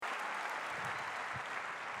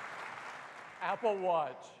Apple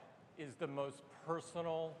Watch is the most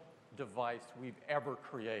personal device we've ever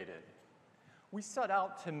created. We set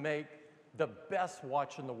out to make the best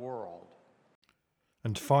watch in the world.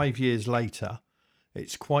 And 5 years later,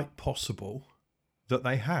 it's quite possible that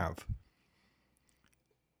they have.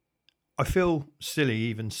 I feel silly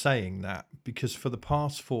even saying that because for the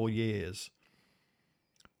past 4 years,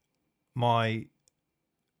 my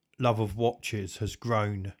love of watches has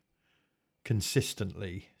grown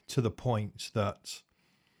consistently to the point that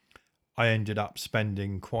I ended up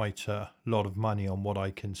spending quite a lot of money on what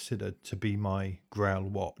I considered to be my Grail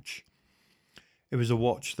watch. It was a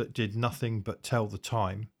watch that did nothing but tell the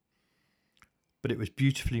time, but it was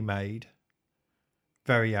beautifully made,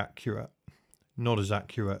 very accurate, not as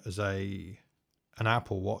accurate as an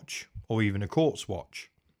Apple Watch or even a quartz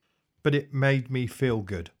watch, but it made me feel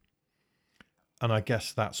good. And I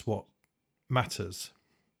guess that's what matters.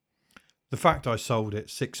 The fact I sold it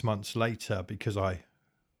 6 months later because I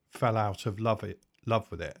fell out of love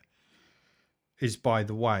with it is by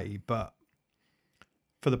the way, but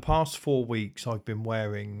for the past 4 weeks I've been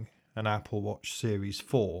wearing an Apple Watch Series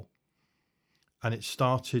 4 and it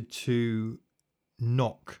started to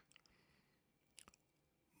knock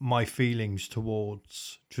my feelings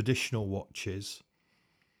towards traditional watches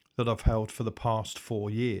that I've held for the past 4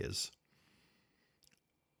 years.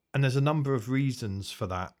 And there's a number of reasons for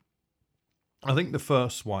that. I think the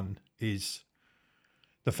first one is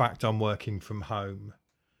the fact I'm working from home,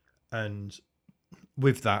 and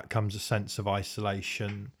with that comes a sense of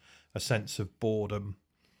isolation, a sense of boredom,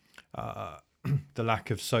 the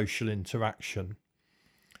lack of social interaction,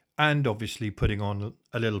 and obviously putting on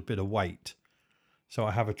a little bit of weight. So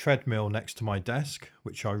I have a treadmill next to my desk,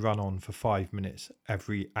 which I run on for 5 minutes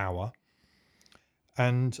every hour.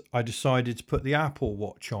 And I decided to put the Apple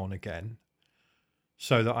Watch on again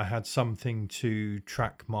so that I had something to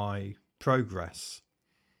track my progress.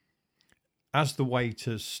 As the weight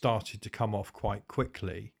has started to come off quite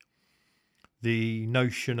quickly, the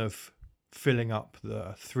notion of filling up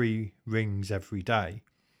the 3 rings every day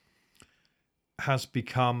has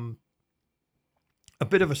become a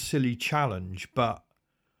bit of a silly challenge, but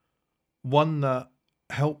one that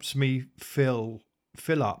helps me fill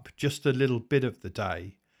up just a little bit of the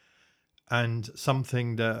day, and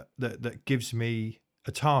something that gives me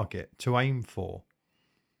a target to aim for.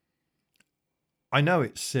 I know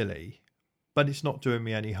it's silly, but it's not doing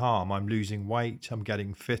me any harm. I'm losing weight, I'm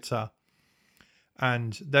getting fitter,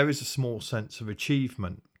 and there is a small sense of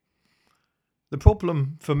achievement. The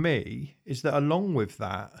problem for me is that along with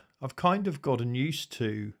that, I've kind of gotten used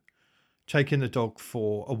to taking the dog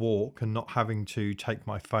for a walk and not having to take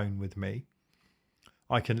my phone with me.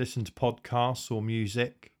 I can listen to podcasts or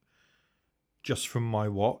music just from my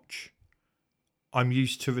watch. I'm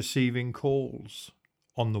used to receiving calls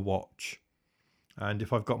on the watch. And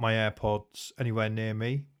if I've got my AirPods anywhere near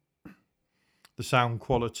me, the sound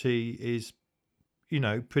quality is,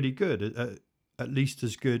 pretty good, at least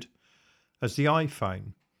as good as the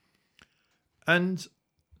iPhone. And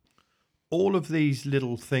all of these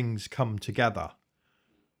little things come together.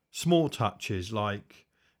 Small touches like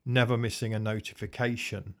never missing a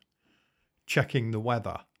notification, checking the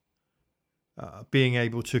weather, being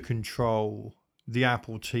able to control the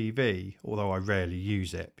Apple TV, although I rarely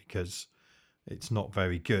use it because it's not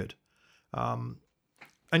very good. And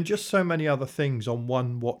just so many other things on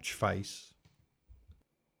one watch face.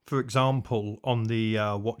 For example, on the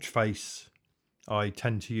watch face I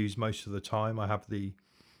tend to use most of the time, I have the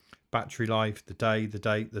battery life, the day, the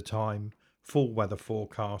date, the time, full weather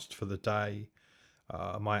forecast for the day,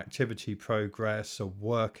 my activity progress, a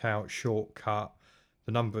workout shortcut,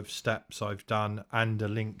 the number of steps I've done, and a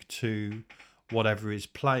link to whatever is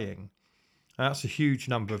playing. And that's a huge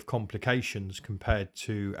number of complications compared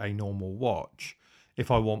to a normal watch. If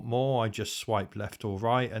I want more, I just swipe left or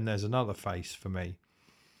right and there's another face for me.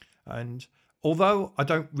 And although I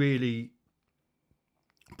don't really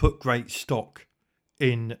put great stock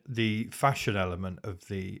in the fashion element of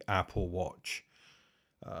the Apple Watch,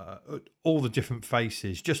 all the different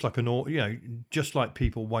faces, just like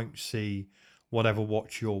people won't see whatever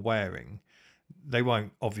watch you're wearing, they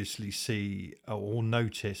won't obviously see or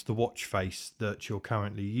notice the watch face that you're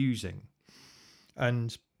currently using.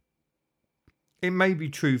 And it may be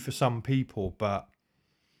true for some people, but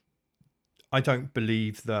I don't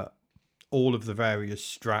believe that all of the various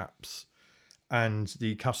straps and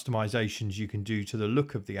the customizations you can do to the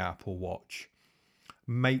look of the Apple Watch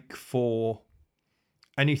make for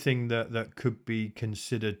anything that could be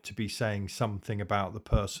considered to be saying something about the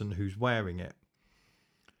person who's wearing it.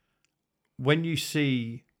 When you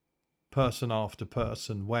see person after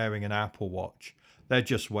person wearing an Apple Watch, they're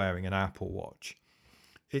just wearing an Apple Watch.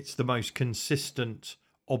 It's the most consistent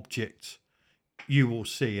object you will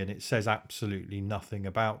see, and it says absolutely nothing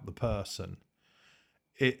about the person.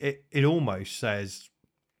 It almost says,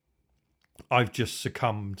 I've just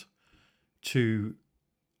succumbed to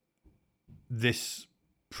this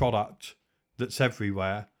product that's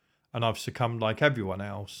everywhere, and I've succumbed like everyone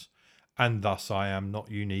else, and thus I am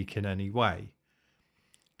not unique in any way.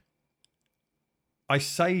 I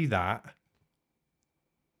say that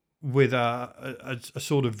with a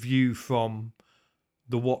sort of view from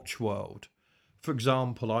the watch world. For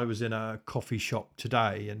example, I was in a coffee shop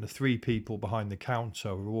today, and the 3 people behind the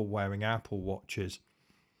counter were all wearing Apple Watches.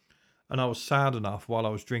 And I was sad enough while I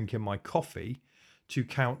was drinking my coffee to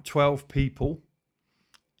count 12 people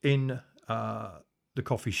in the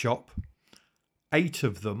coffee shop. 8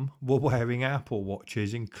 of them were wearing Apple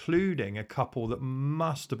Watches, including a couple that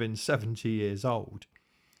must have been 70 years old.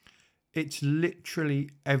 It's literally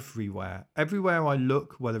everywhere. Everywhere I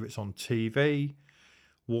look, whether it's on TV,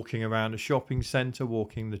 walking around a shopping centre,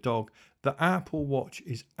 walking the dog, the Apple Watch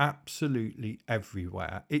is absolutely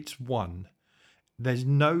everywhere. It's one. There's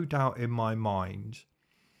no doubt in my mind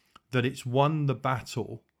that it's won the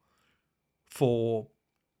battle for,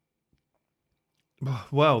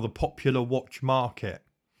 well, the popular watch market.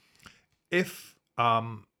 If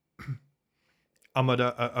I'm at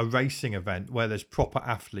a racing event where there's proper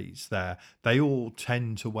athletes there, they all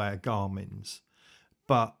tend to wear Garmin's.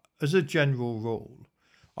 But as a general rule,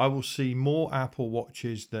 I will see more Apple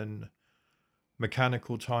Watches than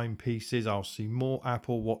mechanical timepieces. I'll see more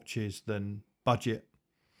Apple Watches than budget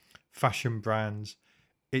fashion brands.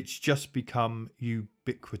 It's just become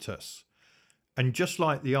ubiquitous. And just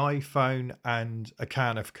like the iPhone and a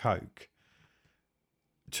can of Coke,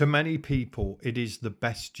 to many people, it is the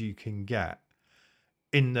best you can get.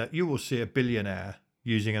 In that you will see a billionaire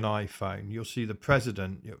using an iPhone. You'll see the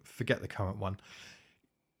president, forget the current one.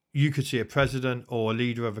 You could see a president or a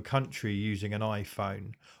leader of a country using an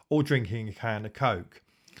iPhone or drinking a can of Coke.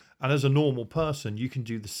 And as a normal person, you can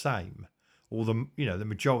do the same. Or the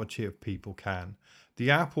majority of people can.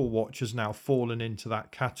 The Apple Watch has now fallen into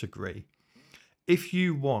that category. If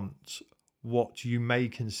you want what you may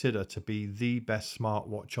consider to be the best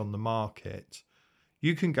smartwatch on the market,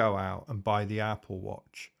 you can go out and buy the Apple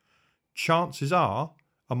Watch. Chances are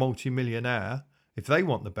a multimillionaire, if they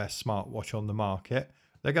want the best smartwatch on the market,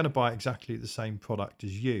 they're going to buy exactly the same product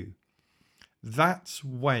as you. That's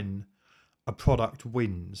when a product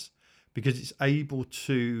wins, because it's able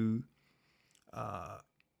to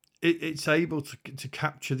to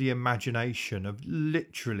capture the imagination of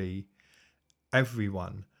literally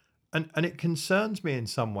everyone. And it concerns me in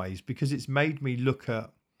some ways, because it's made me look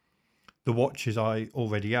at the watches I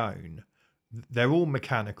already own. They're all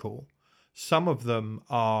mechanical. Some of them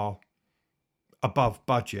are above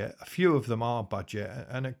budget. A few of them are budget,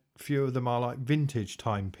 and a few of them are like vintage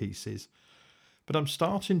timepieces. But I'm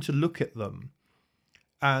starting to look at them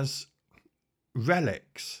as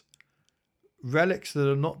relics that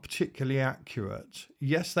are not particularly accurate.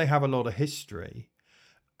 Yes, they have a lot of history.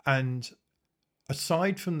 And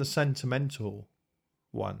aside from the sentimental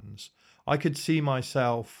ones, I could see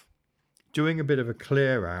myself doing a bit of a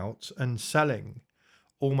clear out and selling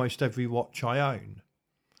almost every watch I own.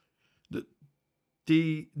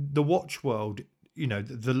 The watch world,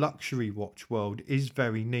 the luxury watch world is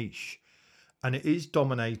very niche, and it is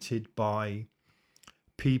dominated by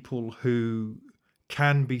people who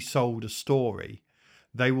can be sold a story.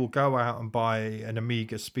 They will go out and buy an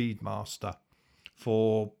Omega Speedmaster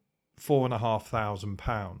for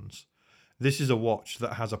 £4,500. This is a watch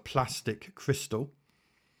that has a plastic crystal.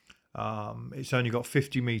 It's only got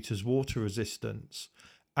 50 meters water resistance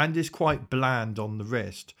and is quite bland on the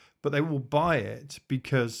wrist, but they will buy it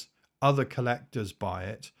because other collectors buy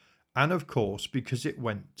it, and of course because it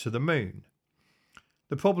went to the moon.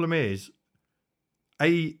 The problem is,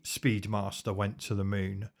 a Speedmaster went to the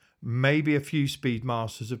moon. Maybe a few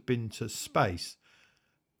Speedmasters have been to space.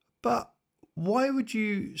 But why would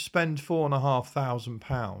you spend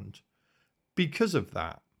 £4,500 because of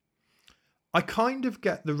that? I kind of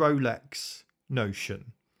get the Rolex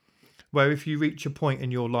notion, where if you reach a point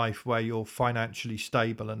in your life where you're financially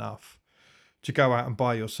stable enough to go out and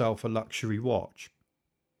buy yourself a luxury watch,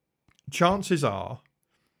 chances are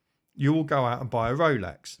you will go out and buy a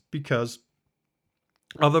Rolex because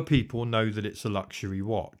other people know that it's a luxury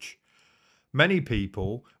watch. Many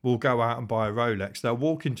people will go out and buy a Rolex. They'll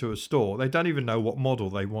walk into a store. They don't even know what model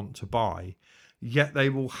they want to buy, yet they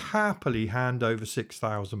will happily hand over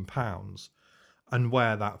 £6,000 and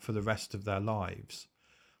wear that for the rest of their lives.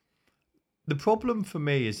 the problem for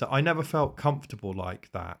me is that I never felt comfortable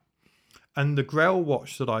like that. And the Grail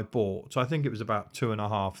watch that I bought, I think it was about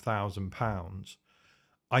 £2,500.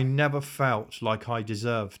 I never felt like I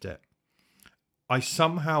deserved it. I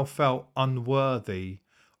somehow felt unworthy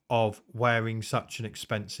of wearing such an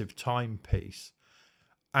expensive timepiece.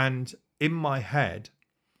 And in my head,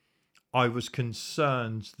 I was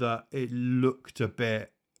concerned that it looked a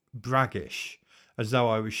bit braggish, as though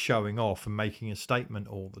I was showing off and making a statement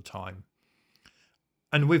all the time.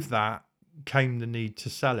 And with that came the need to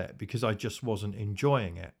sell it because I just wasn't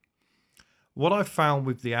enjoying it. What I found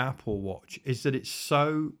with the Apple Watch is that it's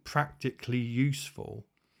so practically useful,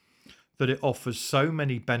 that it offers so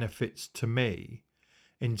many benefits to me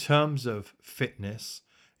in terms of fitness,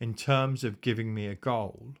 in terms of giving me a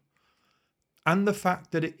goal, and the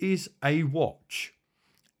fact that it is a watch.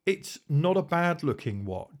 It's not a bad looking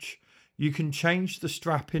watch. You can change the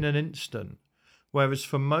strap in an instant. Whereas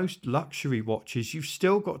for most luxury watches, you've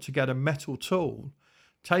still got to get a metal tool,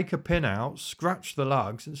 take a pin out, scratch the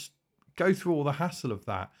lugs, and go through all the hassle of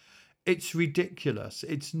that. It's ridiculous.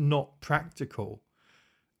 It's not practical.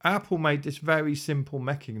 Apple made this very simple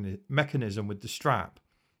mechanism with the strap,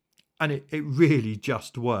 and it really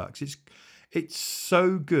just works. It's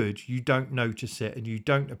so good you don't notice it and you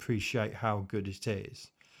don't appreciate how good it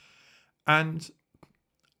is. And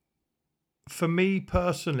for me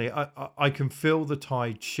personally, I can feel the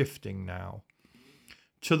tide shifting now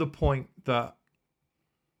to the point that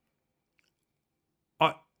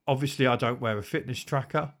I don't wear a fitness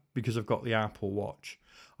tracker because I've got the Apple Watch.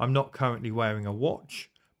 I'm not currently wearing a watch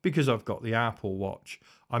because I've got the Apple Watch.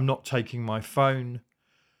 I'm not taking my phone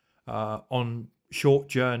on short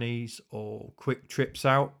journeys or quick trips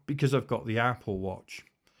out because I've got the Apple Watch.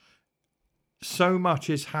 So much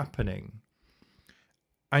is happening.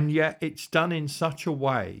 And yet it's done in such a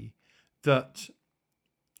way that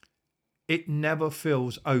it never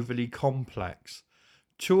feels overly complex.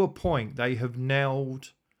 To a point, they have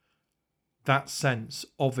nailed that sense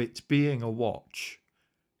of it being a watch.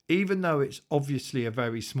 Even though it's obviously a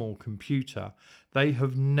very small computer, they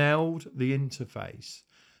have nailed the interface.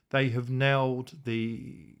 They have nailed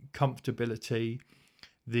the comfortability,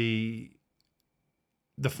 the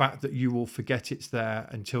fact that you will forget it's there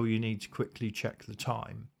until you need to quickly check the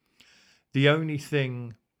time. The only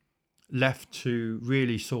thing left to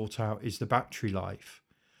really sort out is the battery life.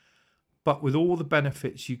 But with all the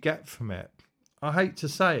benefits you get from it, I hate to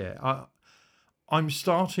say it, I'm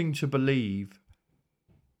starting to believe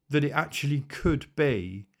that it actually could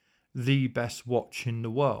be the best watch in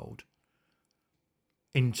the world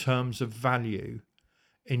in terms of value,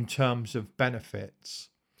 in terms of benefits.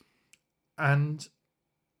 And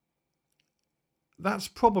that's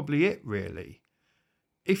probably it, really.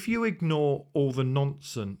 If you ignore all the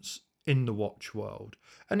nonsense in the watch world,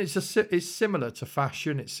 and it's similar to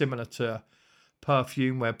fashion, it's similar to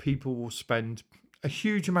perfume, where people will spend a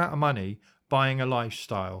huge amount of money buying a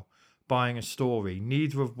lifestyle, buying a story,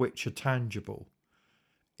 neither of which are tangible.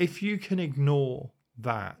 If you can ignore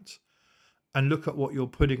that and look at what you're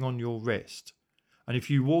putting on your wrist, and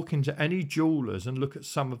if you walk into any jewelers and look at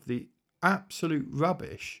some of the absolute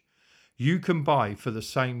rubbish you can buy for the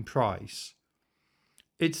same price,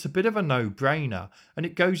 it's a bit of a no-brainer, and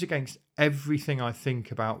it goes against everything I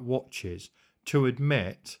think about watches to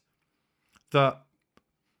admit that,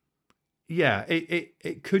 yeah,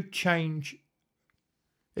 it could change,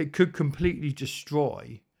 it could completely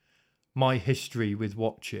destroy my history with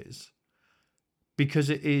watches,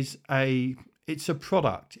 because it's a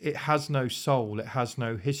product. It has no soul, it has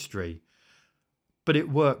no history, but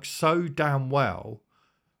it works so damn well,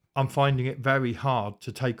 I'm finding it very hard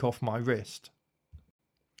to take off my wrist.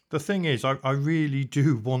 The thing is, I really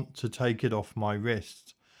do want to take it off my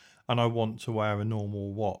wrist, and I want to wear a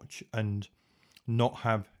normal watch and not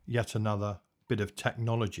have yet another bit of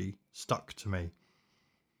technology stuck to me.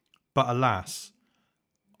 But alas,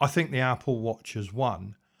 I think the Apple Watch has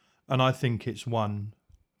won, and I think it's won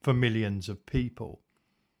for millions of people.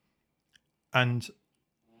 And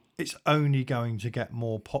it's only going to get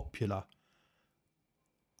more popular.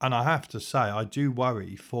 And I have to say, I do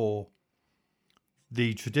worry for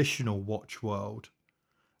the traditional watch world.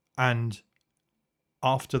 And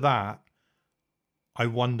after that, I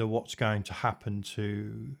wonder what's going to happen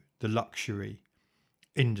to the luxury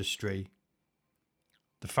industry.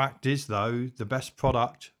 The fact is, though, the best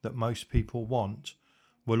product that most people want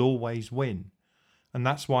will always win. And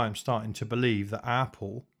that's why I'm starting to believe that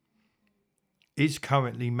Apple is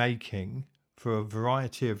currently making, for a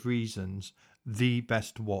variety of reasons, the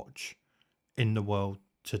best watch in the world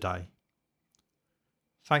today.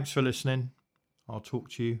 Thanks for listening. I'll talk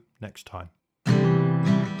to you next time.